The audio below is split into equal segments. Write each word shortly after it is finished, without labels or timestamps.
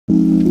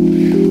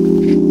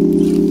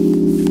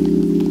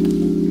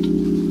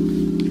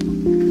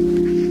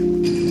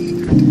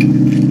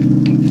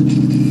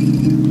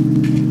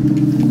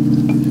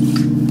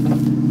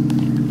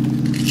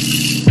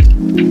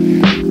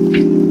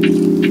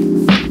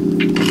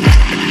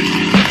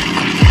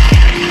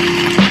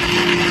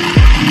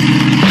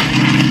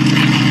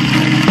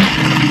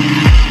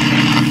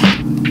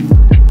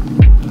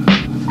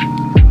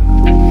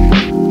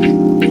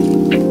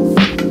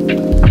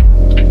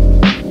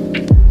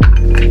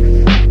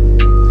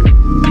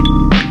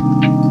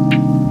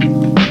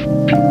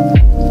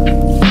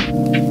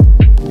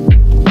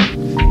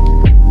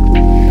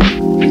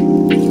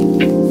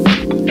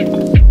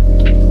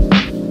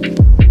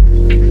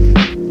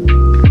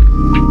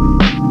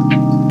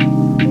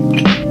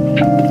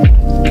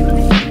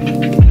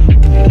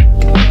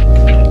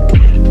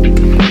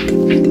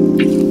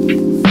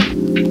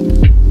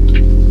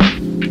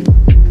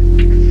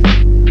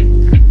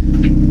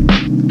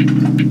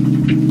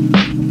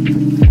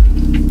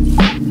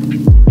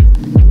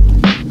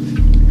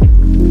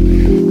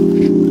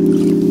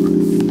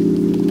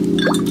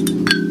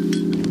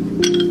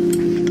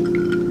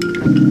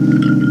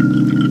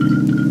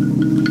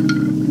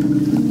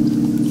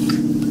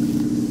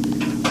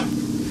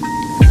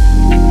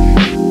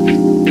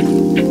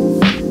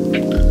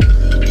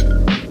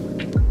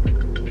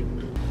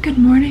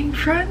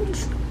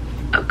friends.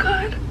 Oh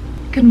god.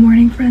 Good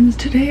morning, friends.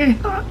 Today I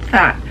thought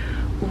that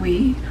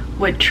we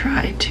would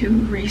try to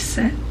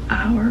reset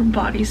our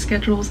body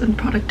schedules and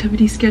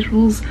productivity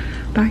schedules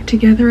back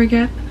together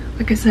again.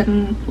 Like I said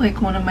in like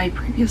one of my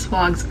previous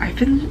vlogs, I've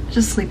been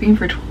just sleeping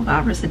for 12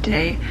 hours a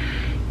day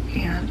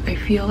and I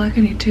feel like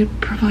I need to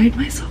provide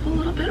myself a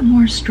little bit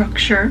more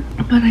structure.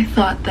 But I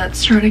thought that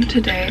starting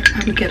today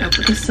I would get up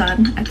with the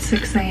sun at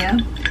 6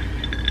 a.m.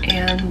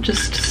 and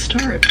just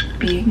start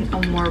being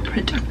a more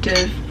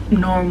productive,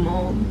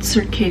 normal,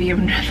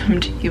 circadian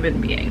rhythmed human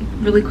being.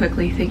 Really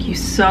quickly, thank you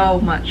so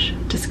much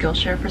to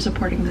Skillshare for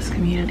supporting this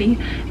community.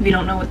 If you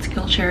don't know what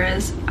Skillshare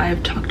is,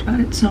 I've talked about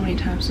it so many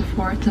times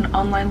before. It's an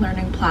online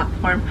learning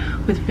platform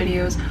with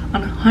videos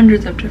on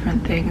hundreds of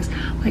different things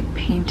like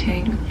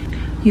painting,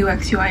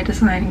 UX, UI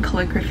design, and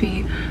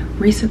calligraphy.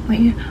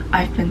 Recently,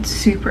 I've been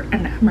super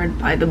enamored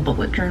by the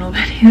bullet journal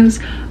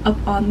videos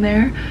up on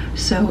there.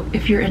 So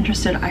if you're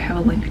interested, I have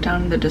a link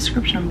down in the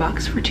description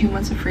box for 2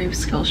 months of free of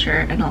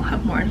Skillshare, and I'll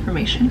have more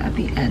information at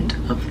the end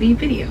of the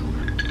video.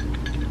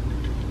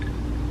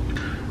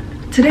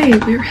 Today,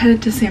 we're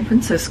headed to San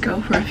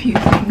Francisco for a few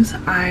things.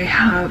 I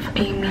have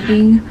a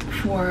meeting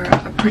for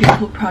a pretty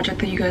cool project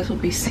that you guys will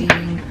be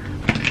seeing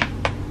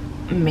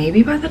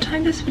maybe by the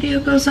time this video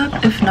goes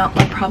up. If not,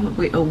 like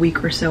probably a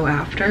week or so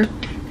after.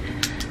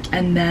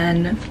 And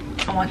then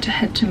I want to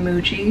head to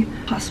Muji,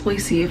 possibly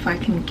see if I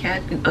can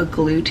get a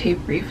glue tape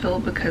refill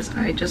because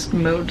I just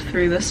mowed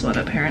through this one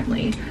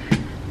apparently,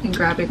 and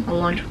grabbing a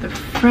lunch with a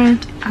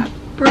friend at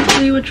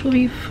Berkeley, which will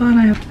be fun.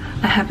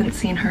 I haven't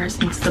seen her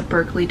since the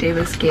Berkeley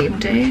Davis game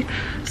day,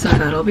 so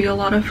that'll be a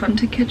lot of fun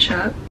to catch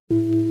up.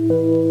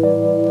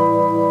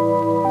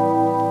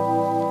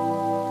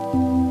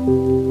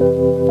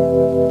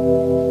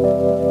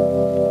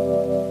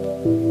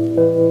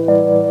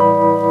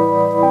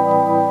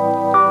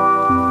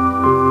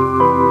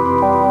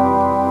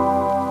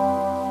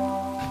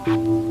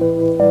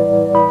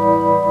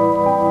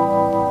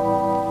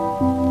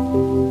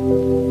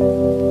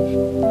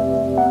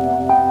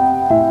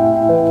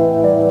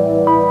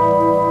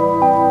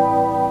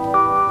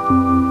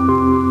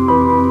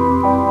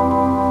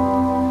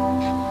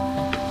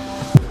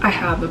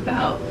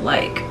 About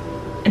like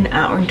an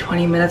hour and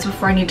 20 minutes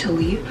before I need to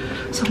leave,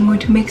 so I'm going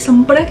to make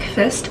some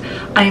breakfast.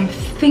 I'm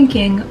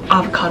thinking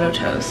avocado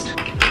toast.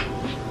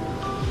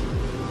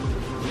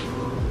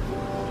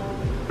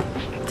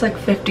 It's like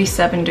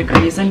 57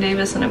 degrees in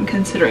Davis and I'm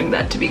considering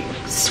that to be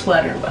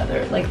sweater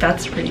weather. Like,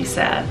 that's pretty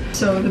sad.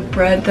 So the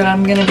bread that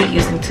I'm gonna be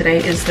using today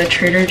is the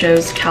Trader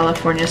Joe's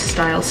California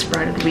style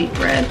sprouted wheat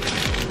bread.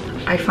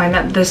 I find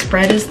that this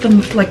bread is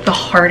the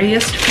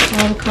heartiest for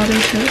avocado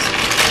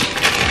toast.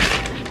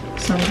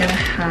 So I'm gonna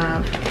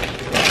have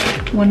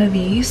one of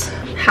these,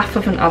 half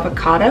of an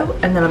avocado,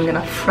 and then I'm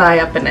gonna fry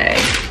up an egg.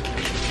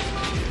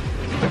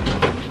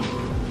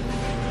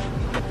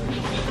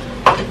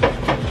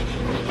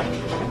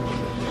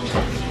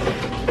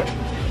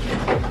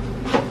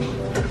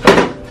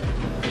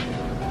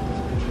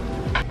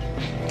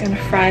 Gonna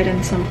fry it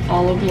in some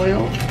olive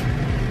oil.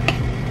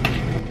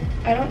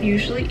 I don't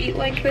usually eat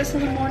like this in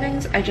the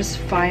mornings. I just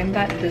find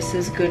that this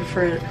is good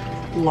for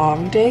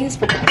long days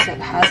because it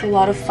has a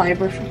lot of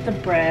fiber from the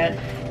bread.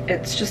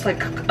 It's just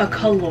like a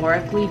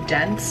calorically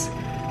dense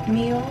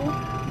meal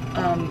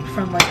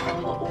from like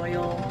all the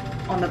oil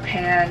on the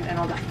pan and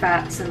all the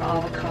fats in the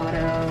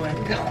avocado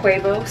and the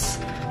huevos.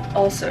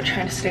 Also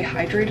trying to stay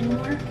hydrated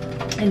more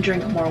and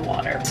drink more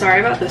water.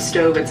 Sorry about the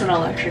stove, it's an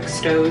electric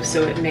stove,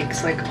 so it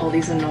makes like all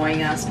these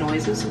annoying ass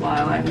noises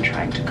while I'm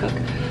trying to cook.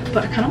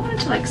 But I kind of wanted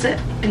to like sit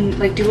and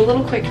like do a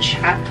little quick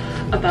chat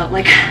about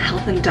like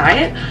health and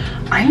diet.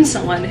 I'm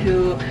someone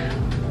who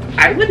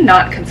I would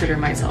not consider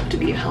myself to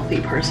be a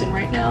healthy person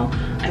right now.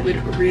 I would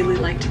really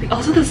like to be.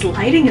 Also, this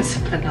lighting is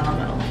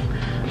phenomenal.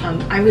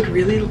 I would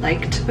really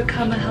like to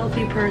become a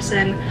healthy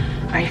person.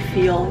 I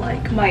feel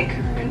like my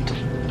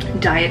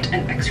current diet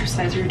and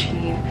exercise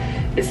routine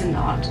is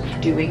not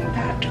doing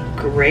that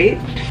great.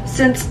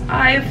 Since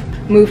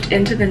I've moved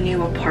into the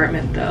new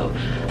apartment though,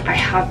 I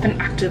have been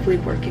actively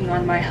working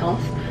on my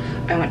health.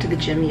 I went to the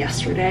gym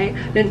yesterday.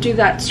 Didn't do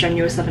that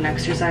strenuous of an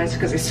exercise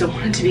because I still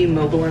wanted to be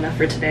mobile enough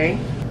for today.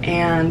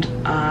 And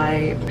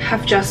I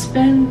have just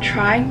been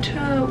trying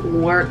to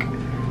work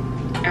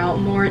out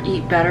more,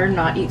 eat better,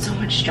 not eat so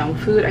much junk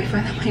food. I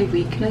find that my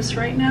weakness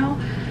right now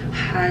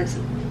has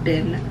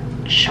been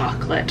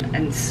chocolate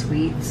and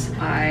sweets.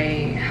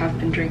 I have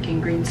been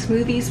drinking green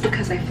smoothies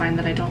because I find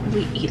that I don't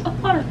really eat a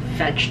lot of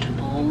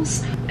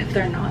vegetables if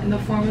they're not in the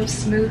form of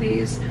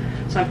smoothies.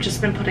 So I've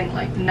just been putting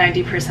like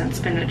 90%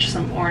 spinach,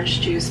 some orange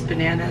juice,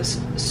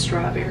 bananas,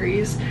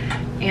 strawberries,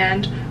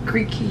 and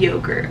Greek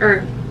yogurt,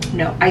 or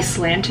no,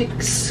 Icelandic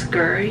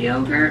skyr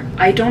yogurt.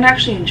 I don't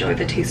actually enjoy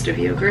the taste of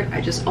yogurt.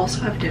 I just also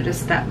have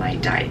noticed that my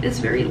diet is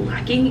very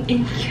lacking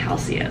in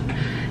calcium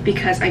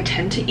because I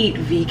tend to eat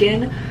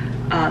vegan,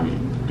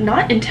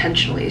 not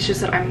intentionally. It's just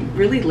that I'm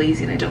really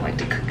lazy and I don't like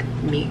to cook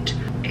meat.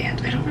 And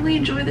I don't really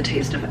enjoy the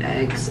taste of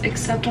eggs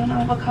except on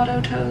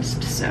avocado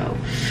toast. So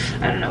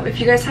I don't know if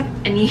you guys have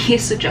any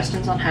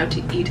suggestions on how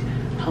to eat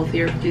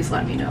healthier, please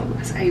let me know,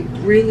 because I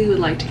really would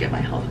like to get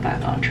my health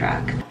back on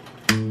track.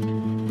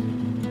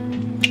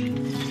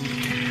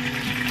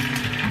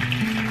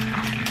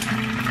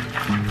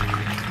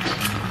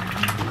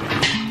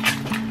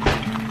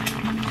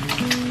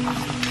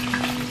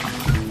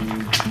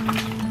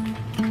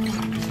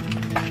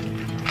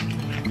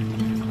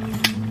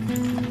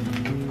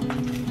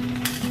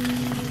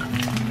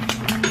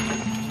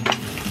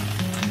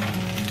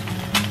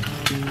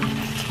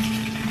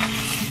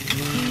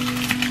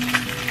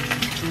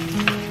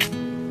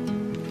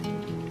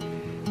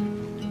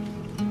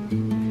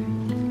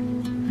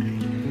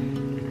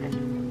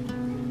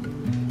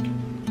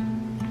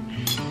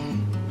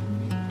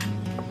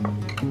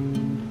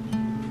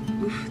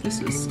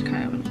 This is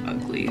kind of an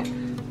ugly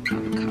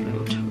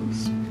avocado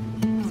toast.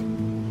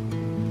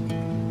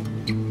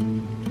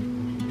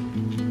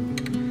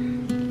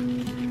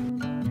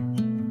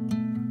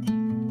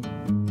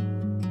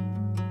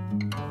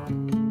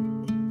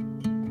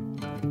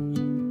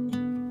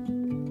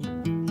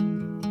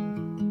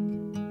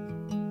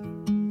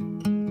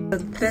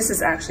 This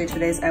is actually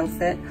today's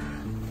outfit.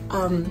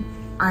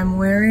 I'm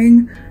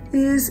wearing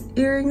these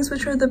earrings,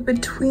 which are the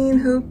between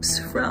hoops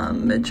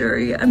from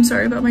Majuri. I'm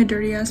sorry about my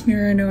dirty ass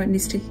mirror. I know it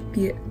needs to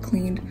be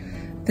cleaned.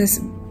 This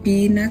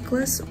bee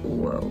necklace,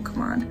 whoa,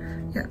 come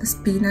on. Yeah, this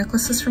bee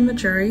necklace is from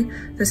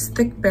Majuri. This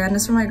thick band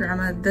is from my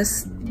grandma.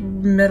 This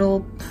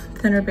middle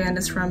thinner band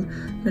is from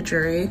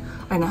Majuri.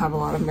 I now have a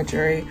lot of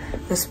Majuri.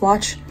 This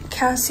watch,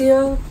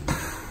 Casio.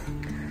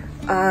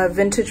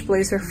 Vintage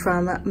blazer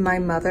from my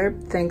mother.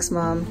 Thanks,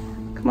 Mom.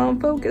 Come on,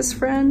 focus,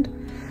 friend.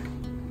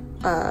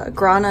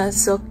 Grana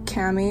silk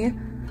cami,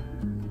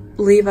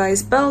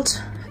 Levi's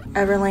belt,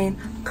 Everlane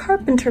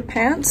carpenter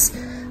pants.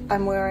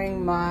 I'm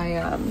wearing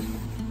my,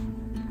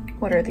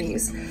 what are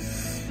these?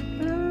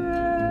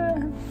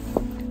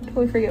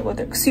 Totally forget what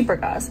they're, super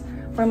gauze.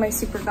 Wearing my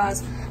super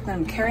gauze, and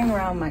I'm carrying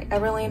around my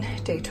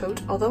Everlane day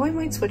tote, although I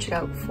might switch it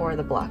out for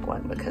the black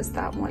one because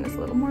that one is a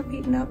little more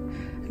beaten up,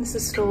 and this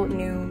is still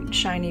new,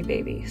 shiny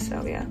baby.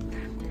 So yeah,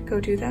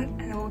 go do that, and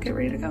then we'll get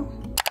ready to go.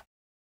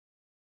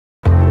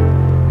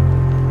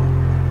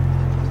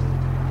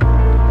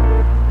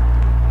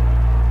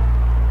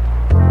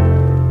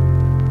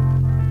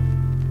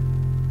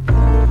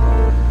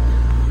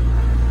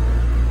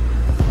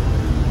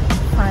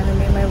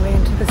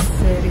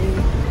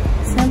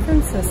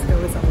 Francisco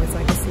is always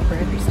like a super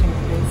interesting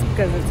place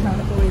because it's not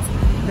always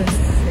the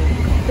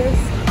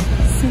safest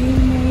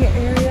seeing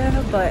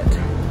area, but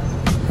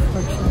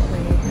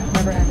fortunately I've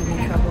never had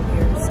any trouble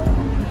here, so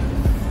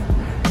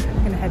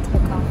I'm gonna head to the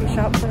coffee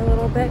shop for a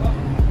little bit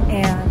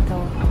and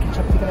I'll catch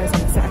up with you guys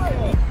in a sec.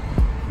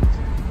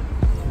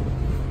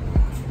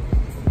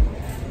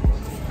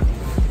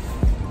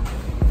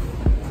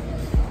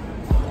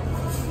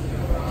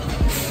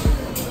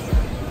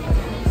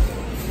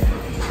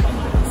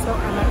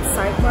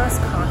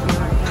 Coffee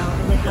right now,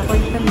 and they have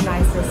like the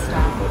nicest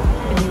staff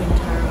in the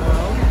entire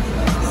world.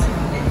 So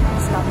I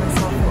stopped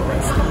myself an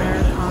iced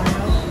Americano.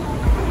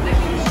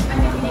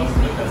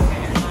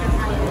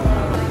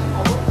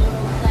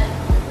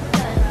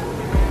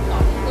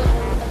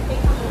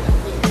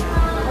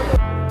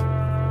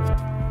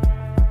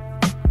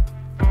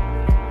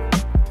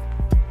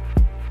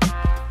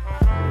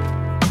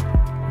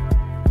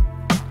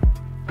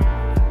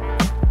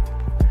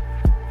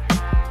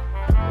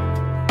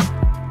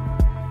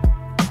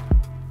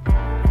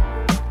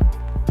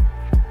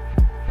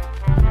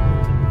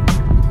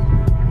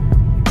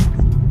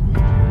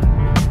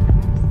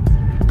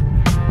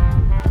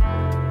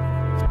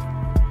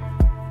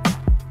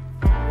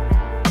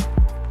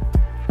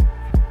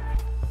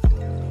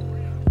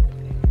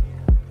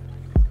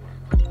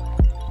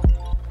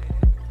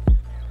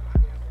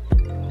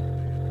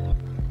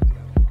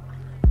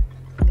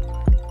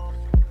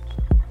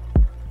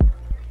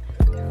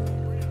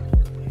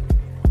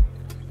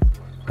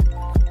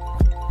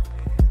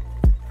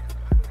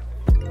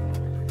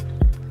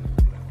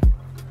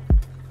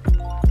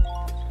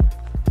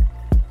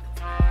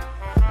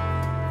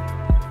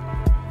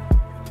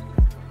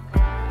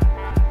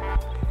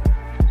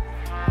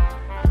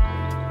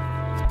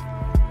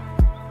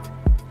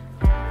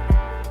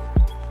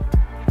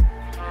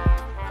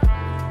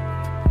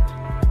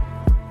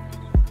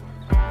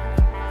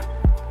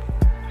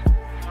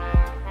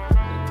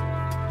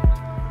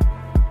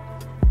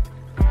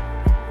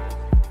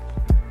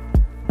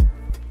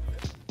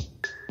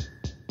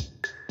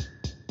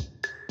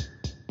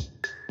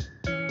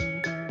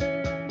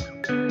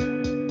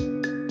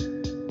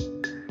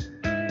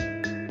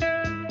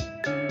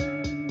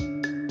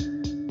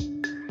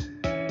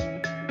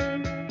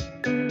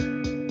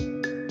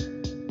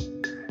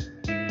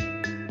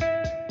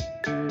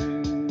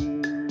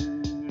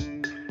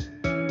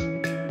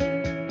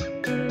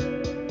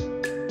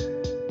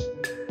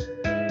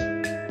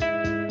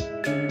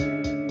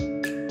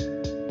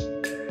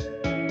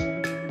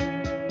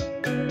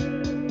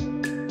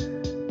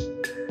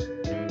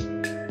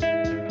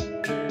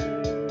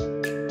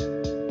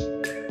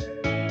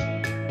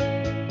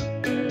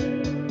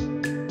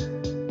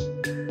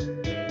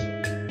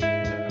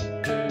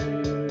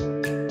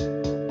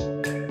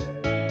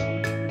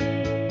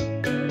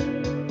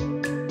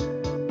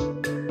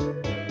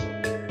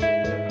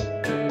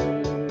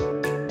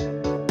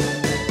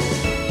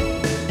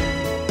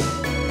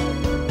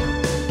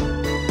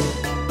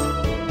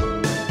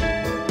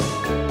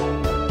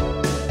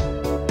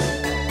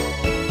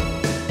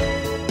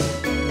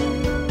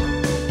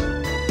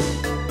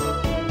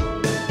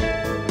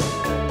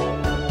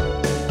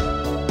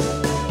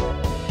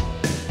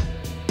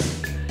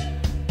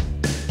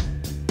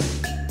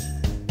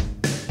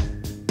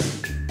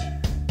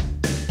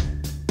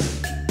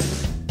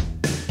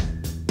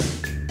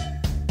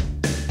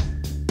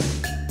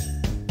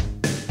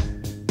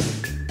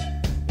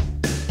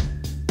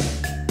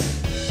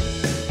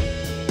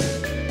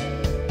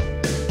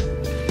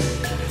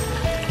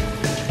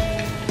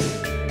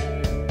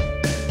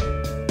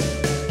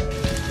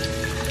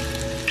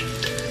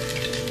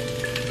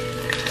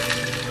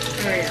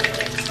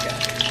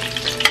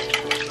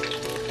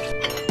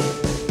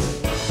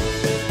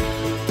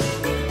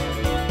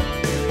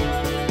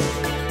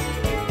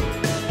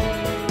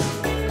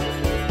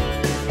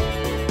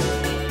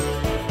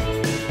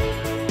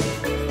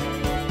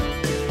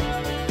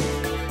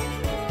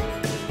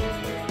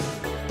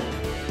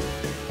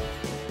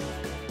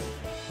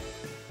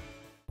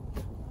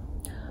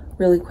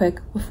 really quick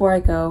before I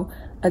go,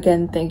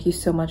 again, thank you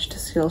so much to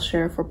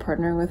Skillshare for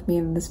partnering with me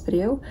in this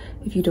video.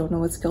 If you don't know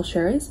what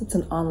Skillshare is, it's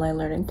an online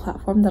learning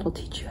platform that'll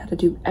teach you how to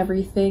do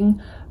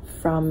everything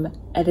from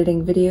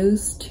editing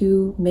videos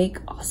to make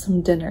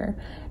awesome dinner.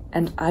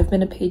 And I've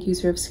been a paid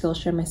user of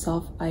Skillshare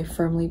myself. I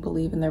firmly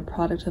believe in their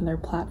product and their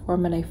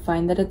platform, and I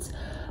find that it's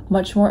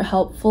much more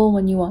helpful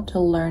when you want to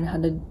learn how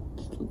to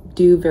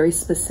do very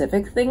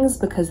specific things,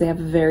 because they have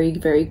very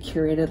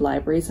curated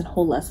libraries and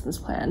whole lessons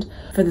planned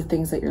for the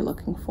things that you're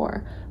looking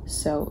for.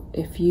 So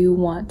if you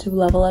want to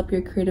level up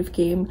your creative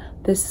game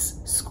this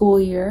school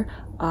year,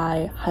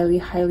 I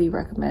highly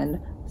recommend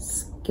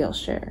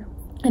Skillshare.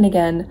 And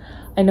again,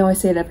 I know I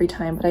say it every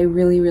time, but I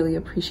really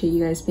appreciate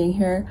you guys being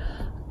here.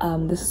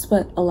 This is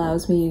what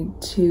allows me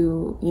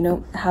to, you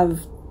know,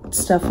 have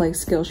stuff like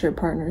Skillshare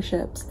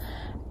partnerships,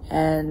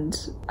 and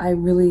I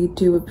really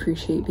do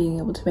appreciate being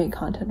able to make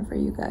content for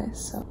you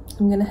guys. So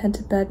I'm gonna head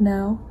to bed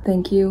now.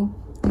 Thank you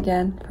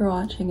again for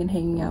watching and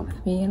hanging out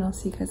with me, and I'll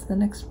see you guys in the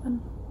next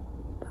one.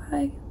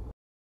 Bye.